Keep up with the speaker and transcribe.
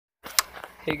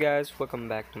Hey guys, welcome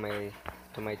back to my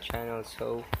channel.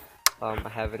 I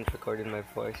haven't recorded my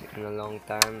voice in a long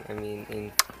time. I mean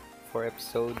in 4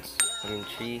 episodes. I mean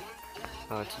 3.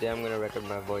 Today I'm gonna record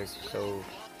my voice. So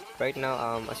right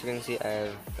now, as you can see,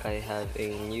 I have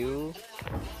a new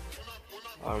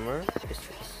armor.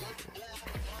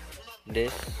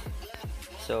 This.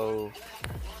 So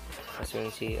as you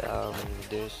can see,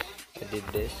 this I did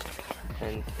this,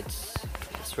 and it's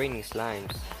raining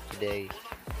slimes today.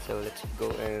 So let's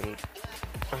go and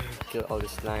kill all the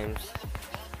slimes.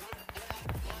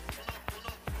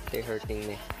 They're hurting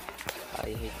me.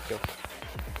 I hate you.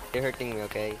 They're hurting me,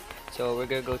 okay? So we're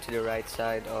gonna go to the right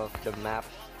side of the map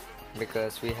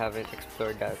because we haven't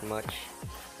explored that much.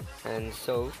 And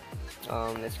so,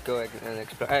 let's go and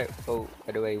explore. Oh,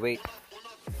 by the way, wait.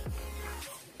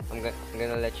 I'm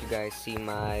gonna let you guys see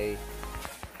my.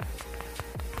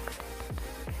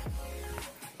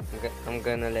 I'm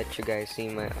gonna let you guys see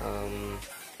my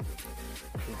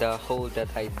the hole that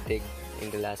I dig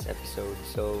in the last episode.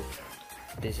 So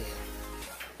this is.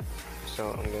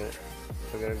 So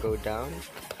we're gonna go down.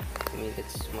 I mean,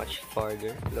 it's much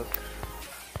farther. Look,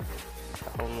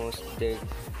 I almost dig.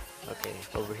 Okay,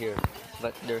 over here,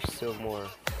 but there's still more,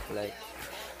 like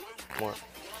more.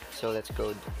 So let's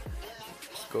go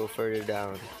further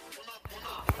down.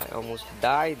 I almost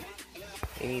died.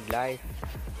 I need life.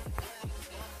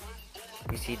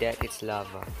 You see that? It's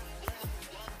lava.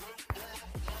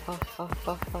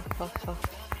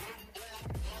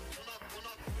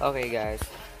 Okay, guys.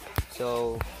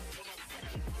 So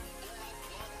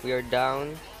we are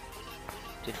down.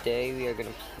 Today we are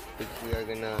gonna.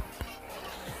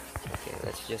 Okay,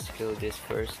 let's just kill this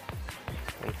first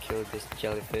and kill this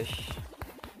jellyfish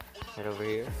right over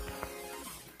here.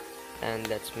 And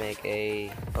let's make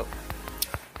another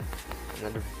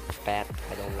bat.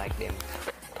 I don't like them.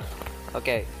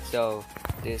 Okay, so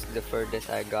this is the furthest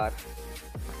I got.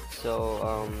 So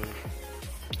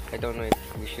I don't know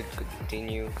if we should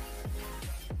continue.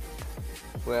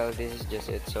 Well, this is just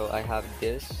it. So I have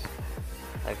this.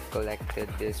 I've collected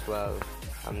this while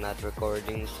I'm not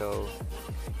recording. So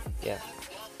yeah,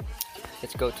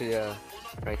 let's go to the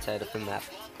right side of the map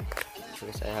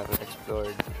because I haven't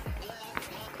explored.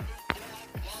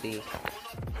 See,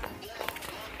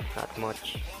 not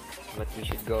much, but we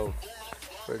should go.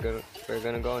 We're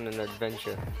gonna go on an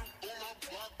adventure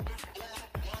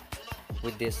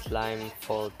with this slime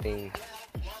fall thing.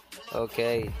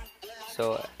 Okay,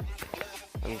 so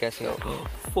I'm guessing. Oh,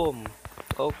 foam!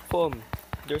 Oh, foam!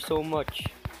 There's so much.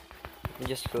 I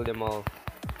just kill them all.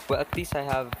 Well, at least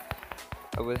I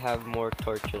will have more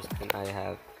torches than I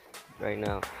have right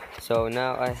now. So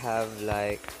now I have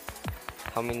like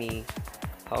how many?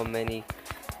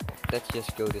 Let's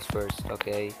just go this first,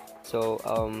 okay? So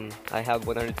I have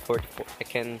 144. I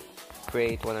can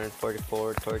create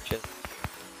 144 torches.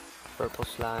 Purple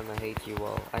slime, I hate you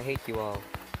all. I hate you all.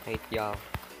 I hate y'all.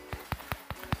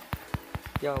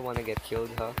 Y'all wanna get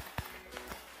killed, huh?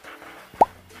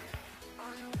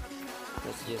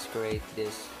 Let's just create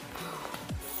this.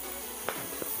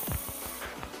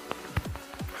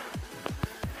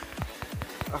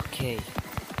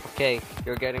 Okay,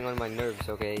 you're getting on my nerves,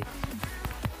 okay?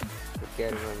 You're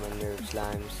getting on my nerves,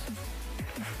 slimes.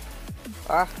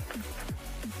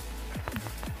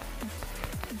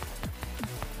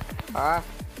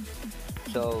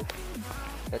 So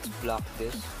let's block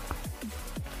this.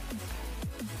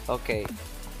 Okay,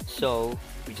 so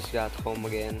we just got home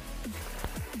again.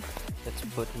 Let's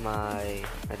put my,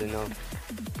 I don't know,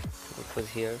 we'll put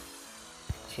here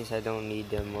since I don't need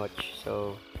them much.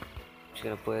 So I'm just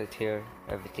gonna put it here,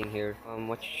 everything here.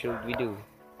 What should we do?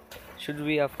 Should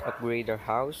we upgrade our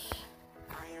house?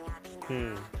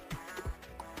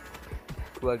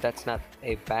 Well, that's not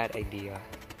a bad idea.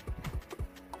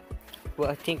 Well,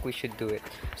 I think we should do it.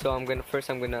 So I'm gonna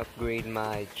upgrade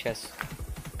my chest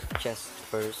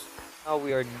first. Now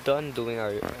we are done doing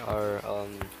our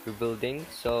rebuilding.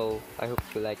 So I hope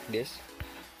you like this.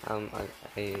 I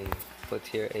put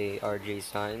here a Arjay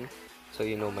sign so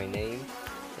you know my name,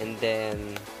 and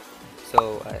then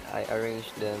so I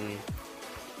arranged them.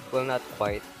 Well, not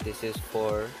quite. This is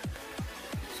for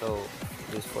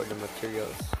the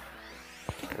materials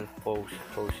and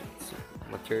potions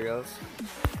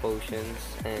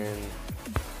and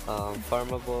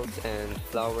farmables and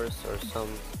flowers or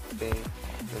something,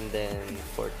 and then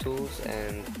for tools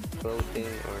and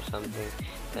clothing or something,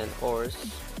 and ores,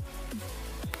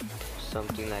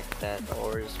 something like that,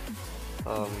 ores,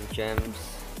 gems,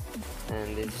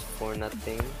 and this is for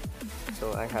nothing.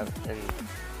 So I have an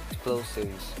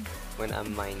explosives when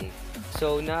I'm mining.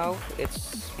 So now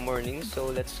it's morning, so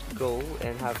let's go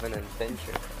and have an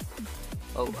adventure.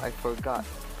 Oh, I forgot.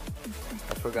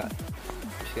 I'm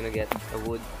just gonna get a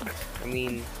wood. I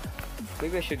mean,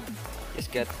 maybe I should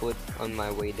just get wood on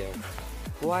my way there.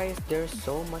 Why is there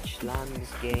so much slime in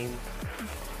this game?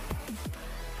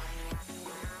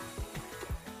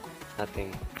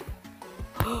 Nothing.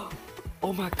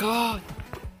 Oh my god!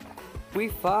 We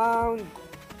found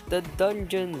the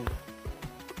dungeon!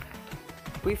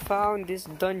 We found this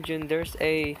dungeon. There's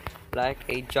a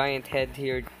giant head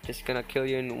here just gonna kill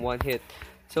you in one hit.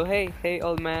 So hey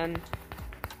old man.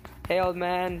 Hey old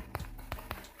man.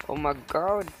 Oh my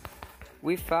god.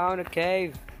 We found a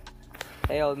cave.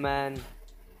 Hey old man.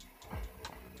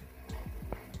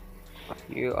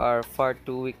 You are far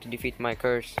too weak to defeat my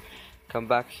curse. Come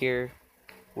back here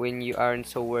when you aren't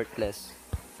so worthless.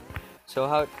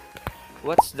 So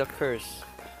what's the curse?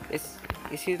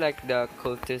 Is he like the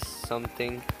cultist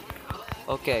something?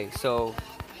 Okay, so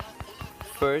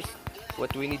first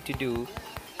what we need to do,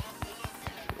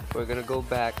 we're gonna go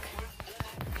back.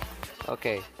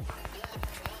 Okay,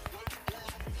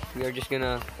 we're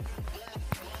not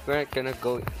gonna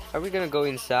go. Are we gonna go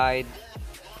inside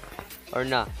or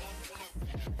not?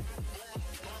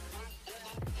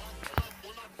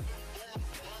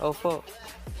 Oh,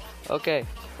 okay,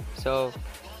 so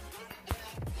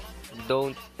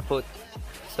don't put.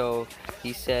 So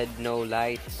he said no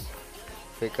lights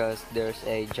because there's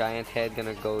a giant head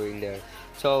gonna go in there.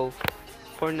 So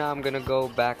for now I'm gonna go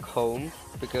back home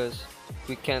because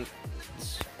we can't.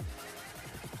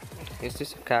 Is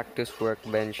this a cactus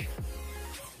workbench?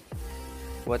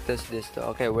 What does this do?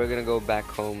 Okay, we're gonna go back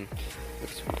home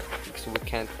because we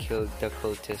can't kill the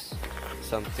cultist.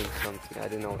 Something. I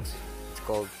don't know what it's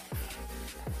called.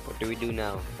 What do we do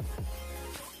now?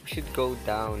 We should go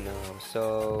down now.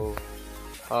 So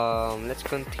let's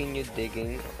continue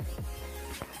digging.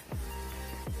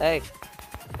 Hey,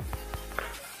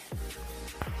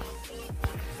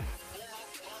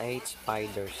 I hate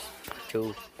spiders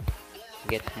too.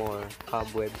 Get more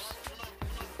cobwebs,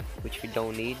 which we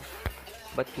don't need,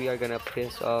 but we are gonna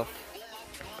piss off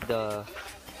the.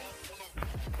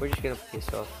 We're just gonna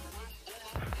piss off.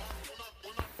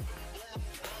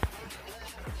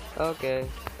 Okay,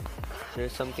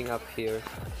 there's something up here.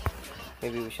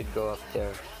 Maybe we should go up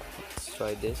there. Let's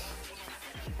try this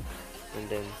and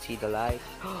then see the light.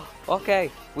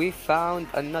 Okay, we found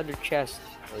another chest.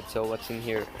 So what's in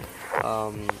here?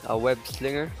 A web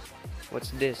slinger.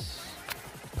 What's this?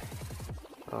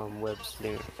 Web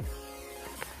slinger.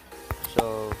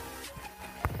 So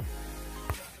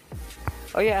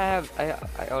oh yeah,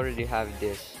 I already have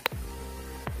this.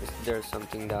 Is there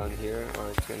something down here or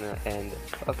it's gonna end?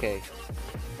 Okay,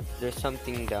 there's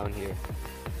something down here.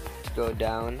 Let's go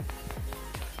down.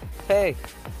 Hey,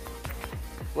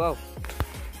 whoa.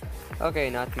 Okay,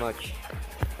 not much.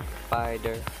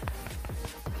 Spider.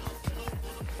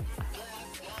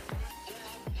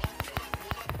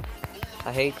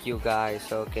 I hate you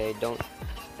guys. Okay, don't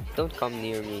come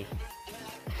near me.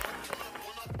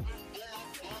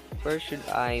 Where should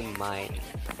I mine?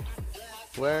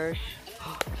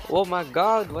 Oh my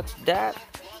god, what's that?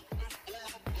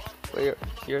 Well,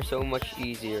 you're so much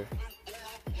easier.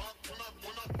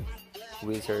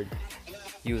 Wizard.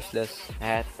 Useless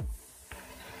hat.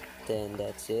 Then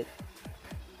that's it.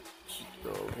 Should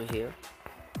go over here.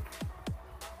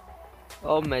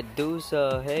 Oh,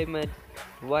 medusa. Hey,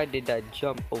 why did I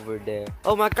jump over there?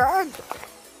 Oh my god!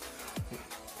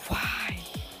 Why?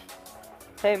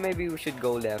 Hey, maybe we should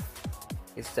go left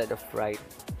instead of right.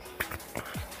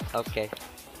 Okay.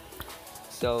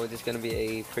 So this is gonna be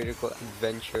a pretty cool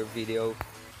adventure video.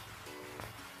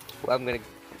 Well, I'm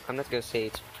not gonna say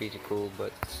it's pretty cool,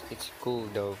 but it's cool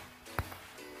though.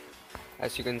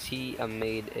 As you can see, I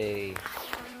made a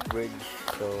bridge,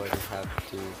 so I don't have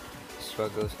to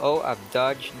struggle. Oh, I've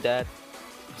dodged that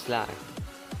slime.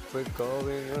 We're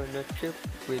going on a trip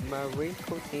with my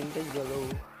raincoat in the yellow.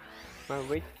 My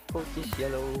raincoat is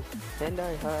yellow, and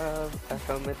I have a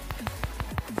helmet.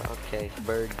 Okay,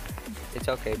 bird. It's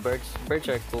okay. Birds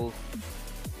are cool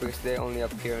because they only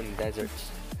appear in deserts.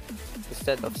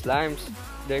 Instead of slimes,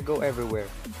 they go everywhere.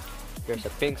 There's a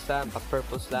pink slime, a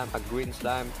purple slime, a green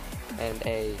slime, and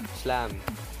a slime.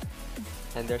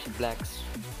 And there's black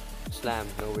slime,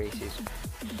 no racism.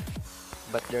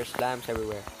 But there's slimes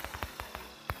everywhere.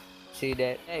 See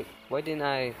that? Hey, why didn't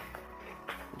I'm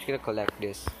just gonna collect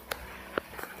this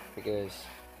because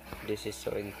this is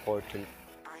so important.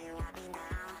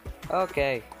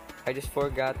 Okay, I just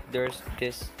forgot there's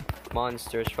this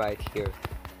monsters right here,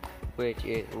 which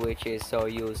is so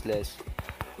useless.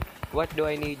 What do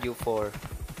I need you for?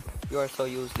 You are so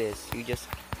useless. You can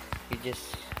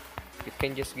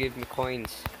just give me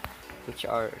coins, which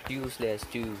are useless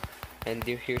too. And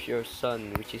here's your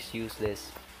son, which is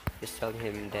useless. Just tell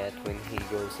him that when he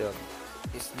grows up.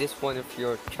 Is this one of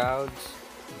your childs?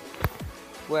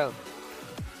 Well,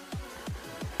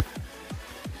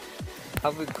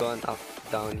 have we gone up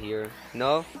down here?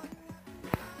 No?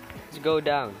 Let's go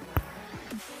down.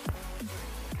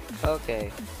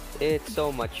 Okay. It's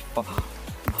so much fun.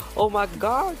 Oh my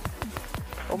god!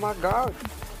 Oh my god!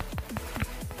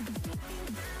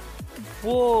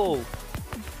 Whoa!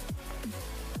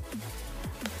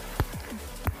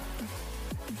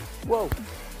 Whoa!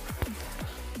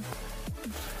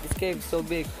 This cave is so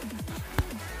big.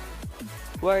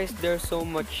 Why is there so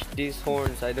much these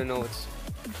horns? I don't know what's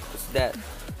that.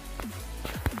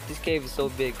 This cave is so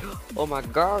big. Oh my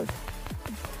god!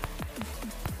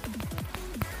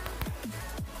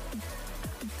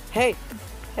 Hey!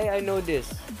 Hey, I know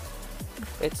this.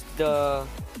 It's the...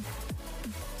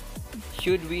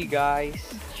 Should we, guys?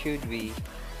 Should we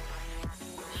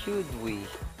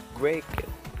break it?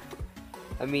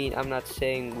 I mean, I'm not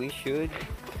saying we should,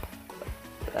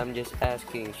 but I'm just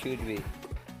asking, should we?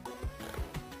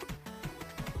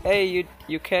 Hey,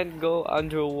 you can't go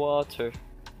underwater.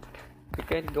 You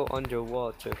can't go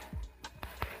underwater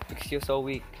because you're so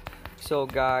weak. So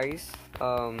guys,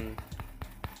 I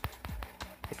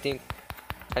think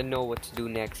I know what to do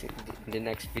next in the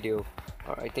next video,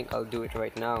 or I think I'll do it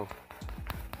right now.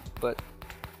 But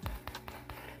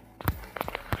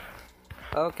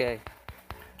okay,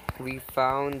 we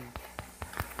found.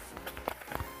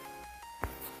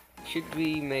 Should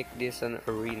we make this an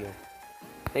arena?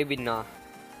 Maybe not.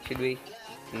 Should we?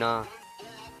 Nah.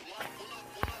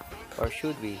 Or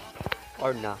should we?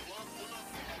 Or nah?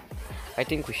 I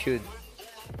think we should.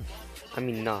 I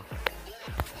mean, nah.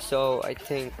 So I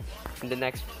think the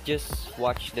next, just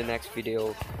watch the next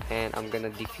video, and I'm gonna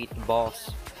defeat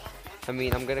boss. I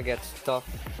mean, I'm gonna get stuff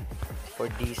for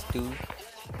these two.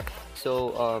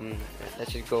 So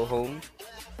let's just go home.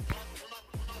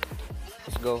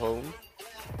 Let's go home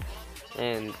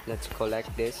and let's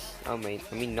collect this. I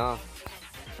mean, nah.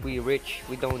 We rich.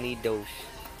 We don't need those.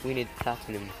 We need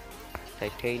platinum,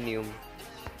 titanium,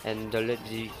 and the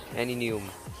aninium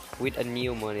with a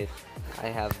neum on it. I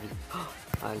have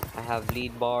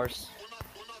lead bars.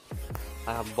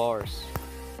 I have bars.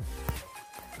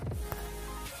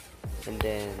 And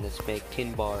then let's make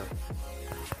tin bar.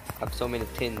 I have so many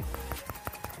tin.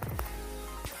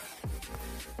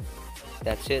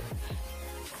 That's it.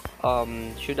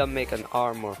 Should I make an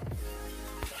armor?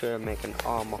 Should I make an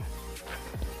armor?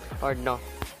 Or not?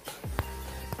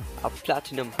 A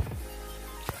platinum,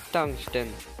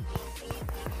 tungsten.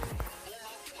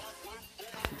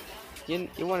 You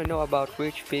want to know about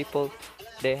rich people?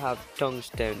 They have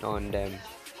tungsten on them.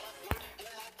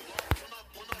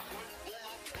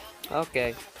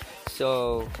 Okay,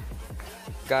 so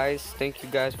guys, thank you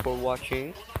guys for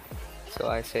watching. So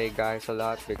I say guys a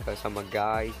lot because I'm a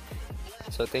guy.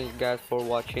 So thank you guys for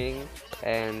watching,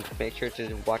 and make sure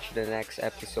to watch the next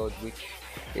episode, which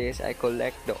is I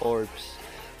collect the orbs.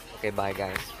 Okay, bye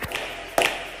guys.